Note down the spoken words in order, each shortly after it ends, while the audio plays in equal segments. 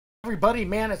Everybody,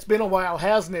 man, it's been a while,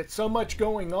 hasn't it? So much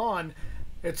going on.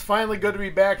 It's finally good to be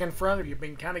back in front of you.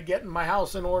 Been kind of getting my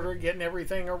house in order, getting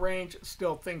everything arranged.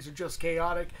 Still, things are just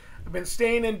chaotic. I've been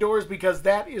staying indoors because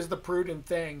that is the prudent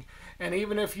thing. And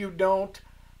even if you don't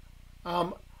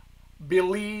um,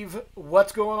 believe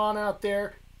what's going on out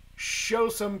there, show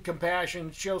some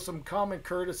compassion, show some common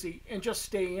courtesy, and just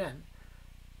stay in.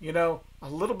 A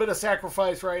little bit of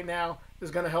sacrifice right now is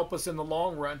going to help us in the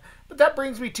long run. But that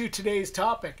brings me to today's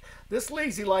topic. This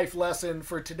lazy life lesson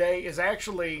for today is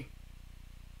actually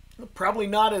probably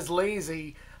not as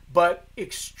lazy, but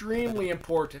extremely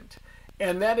important.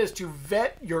 And that is to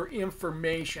vet your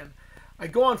information. I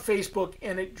go on Facebook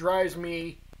and it drives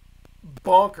me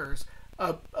bonkers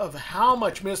of how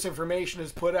much misinformation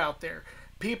is put out there.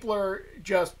 People are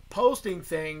just posting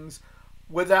things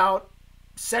without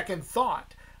second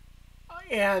thought.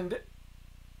 And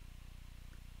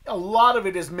a lot of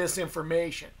it is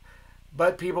misinformation.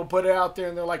 But people put it out there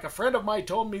and they're like, a friend of mine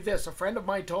told me this, a friend of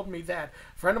mine told me that,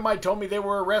 a friend of mine told me they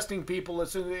were arresting people. A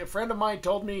friend of mine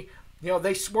told me,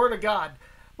 they swear to God.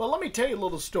 Well, let me tell you a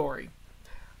little story.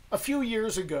 A few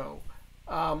years ago,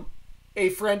 a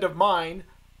friend of mine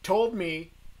told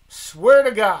me, swear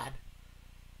to God.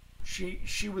 She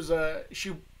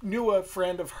knew a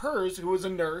friend of hers who was a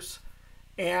nurse,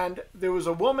 and there was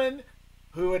a woman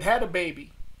who had a baby.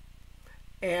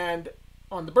 And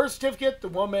on the birth certificate, the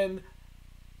woman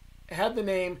had the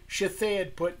name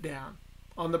Shithayed put down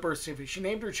on the birth certificate. She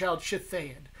named her child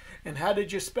Shithayed. And how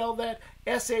did you spell that?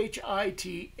 Shithhead.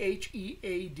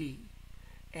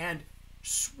 And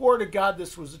swore to God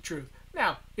this was the truth.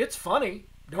 Now, it's funny.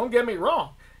 Don't get me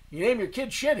wrong. You name your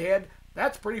kid Shithead,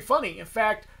 that's pretty funny. In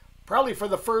fact, probably for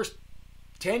the first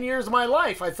 10 years of my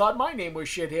life, I thought my name was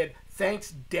Shithead.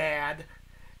 Thanks, Dad.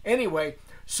 Anyway,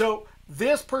 so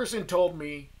this person told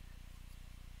me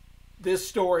this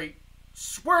story,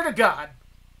 swear to God,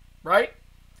 right?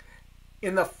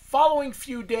 In the following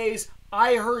few days,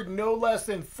 I heard no less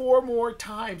than 4 more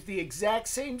times the exact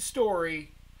same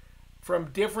story from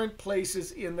different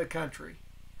places in the country.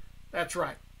 That's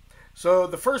right. So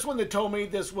the first one that told me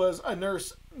this was a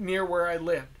nurse near where I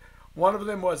lived. One of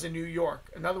them was in New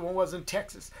York. Another one was in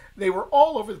Texas. They were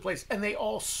all over the place, and they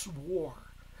all swore.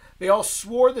 They all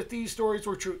swore that these stories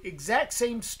were true. Exact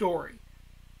same story.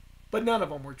 But none of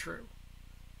them were true.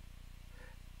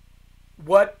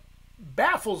 What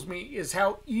baffles me is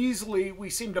how easily we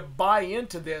seem to buy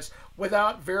into this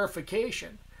without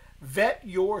verification. Vet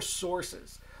your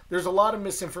sources. There's a lot of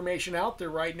misinformation out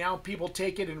there right now. People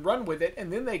take it and run with it,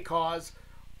 and then they cause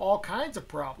all kinds of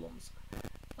problems.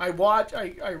 I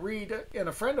read, and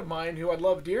a friend of mine who I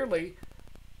love dearly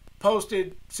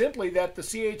posted simply that the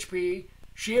CHP,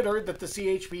 she had heard that the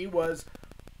CHP was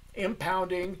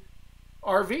impounding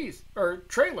RVs or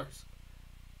trailers.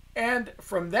 And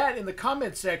from that, in the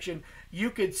comment section, you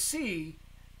could see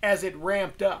as it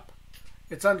ramped up.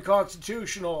 It's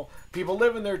unconstitutional. People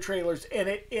live in their trailers. And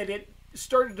it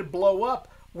started to blow up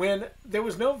when there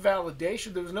was no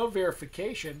validation. There was no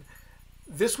verification.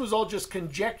 This was all just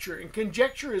conjecture. And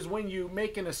conjecture is when you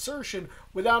make an assertion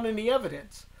without any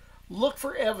evidence. Look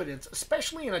for evidence,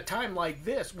 especially in a time like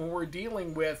this when we're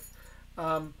dealing with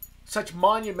such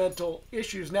monumental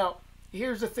issues. Now,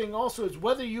 here's the thing also is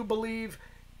whether you believe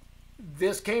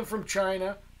this came from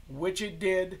China, which it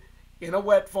did, in a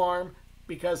wet farm,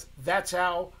 because that's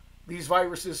how these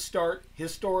viruses start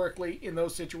historically in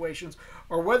those situations,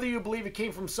 or whether you believe it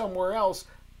came from somewhere else,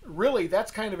 really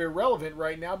that's kind of irrelevant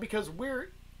right now because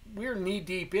we're knee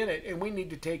deep in it and we need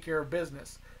to take care of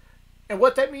business. And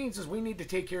what that means is we need to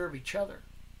take care of each other.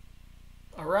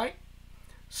 All right?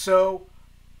 So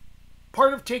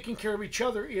part of taking care of each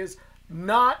other is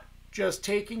not just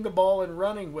taking the ball and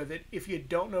running with it if you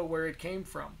don't know where it came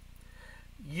from.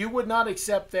 You would not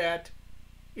accept that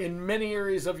in many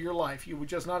areas of your life. You would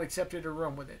just not accept it or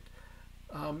run with it.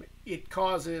 It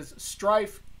causes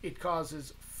strife. It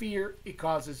causes fear. It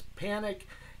causes panic.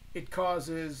 It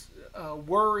causes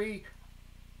worry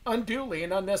unduly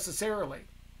and unnecessarily.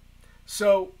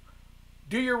 So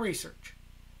do your research.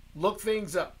 Look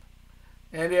things up.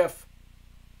 And if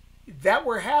that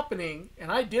were happening,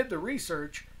 and I did the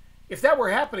research, if that were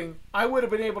happening, I would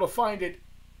have been able to find it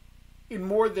in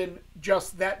more than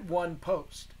just that one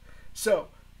post. So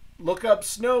look up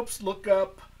Snopes, look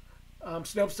up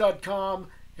Snopes.com,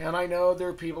 and I know there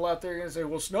are people out there going to say,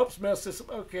 well, Snopes messed this up.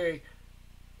 Okay,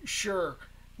 sure.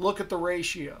 Look at the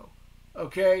ratio.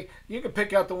 Okay? You can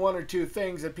pick out the 1 or 2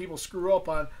 things that people screw up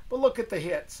on, but look at the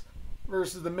hits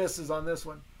versus the misses on this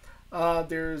one.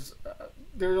 There's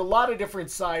a lot of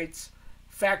different sites,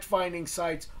 fact-finding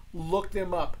sites. Look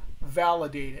them up.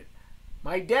 Validate it.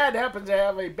 My dad happens to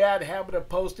have a bad habit of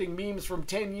posting memes from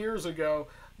 10 years ago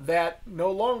that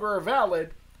no longer are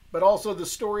valid, but also the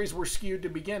stories were skewed to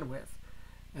begin with.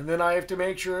 And then I have to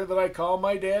make sure that I calm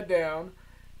my dad down.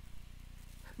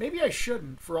 Maybe I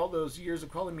shouldn't for all those years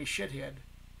of calling me shithead.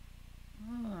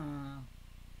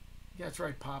 Yeah, that's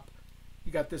right, Pop.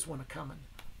 You got this one coming.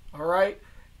 All right?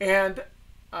 And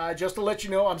just to let you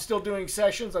know, I'm still doing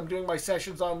sessions. I'm doing my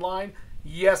sessions online.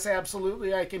 Yes,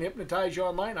 absolutely, I can hypnotize you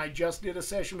online. I just did a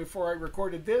session before I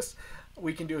recorded this.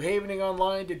 We can do havening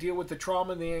online to deal with the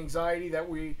trauma and the anxiety that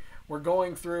we're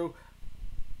going through.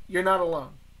 You're not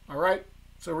alone, all right?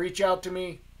 So reach out to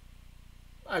me.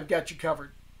 I've got you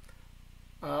covered.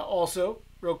 Also,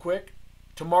 real quick,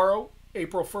 tomorrow,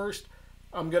 April 1st,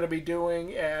 I'm going to be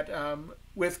doing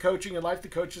with Coaching in Life, the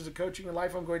coaches of Coaching in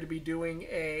Life, I'm going to be doing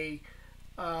a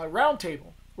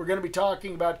roundtable. We're going to be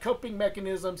talking about coping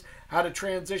mechanisms, how to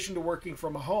transition to working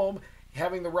from home,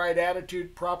 having the right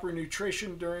attitude, proper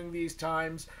nutrition during these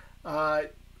times,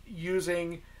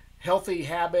 using healthy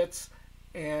habits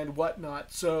and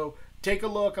whatnot. So take a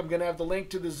look. I'm going to have the link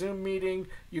to the Zoom meeting.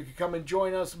 You can come and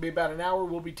join us. It'll be about an hour.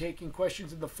 We'll be taking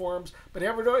questions in the forums. But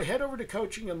head over to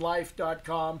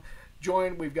coachinginlife.com.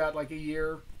 Join. We've got like a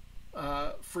year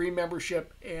free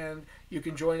membership, and you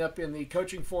can join up in the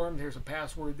coaching forum. There's a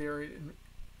password there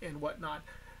and whatnot,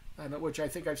 which I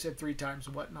think I've said 3 times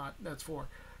and whatnot. That's 4.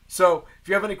 So if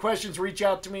you have any questions, reach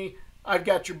out to me. I've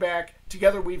got your back.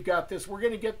 Together we've got this. We're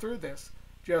going to get through this.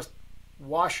 Just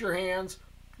wash your hands.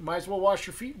 You might as well wash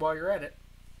your feet while you're at it.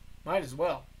 Might as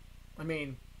well. I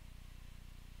mean,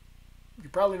 you're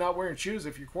probably not wearing shoes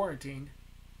if you're quarantined.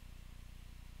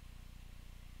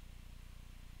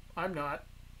 I'm not.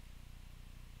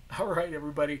 All right,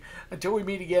 everybody. Until we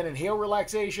meet again, inhale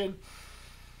relaxation.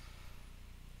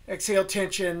 Exhale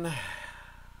tension.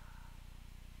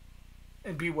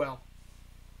 And be well.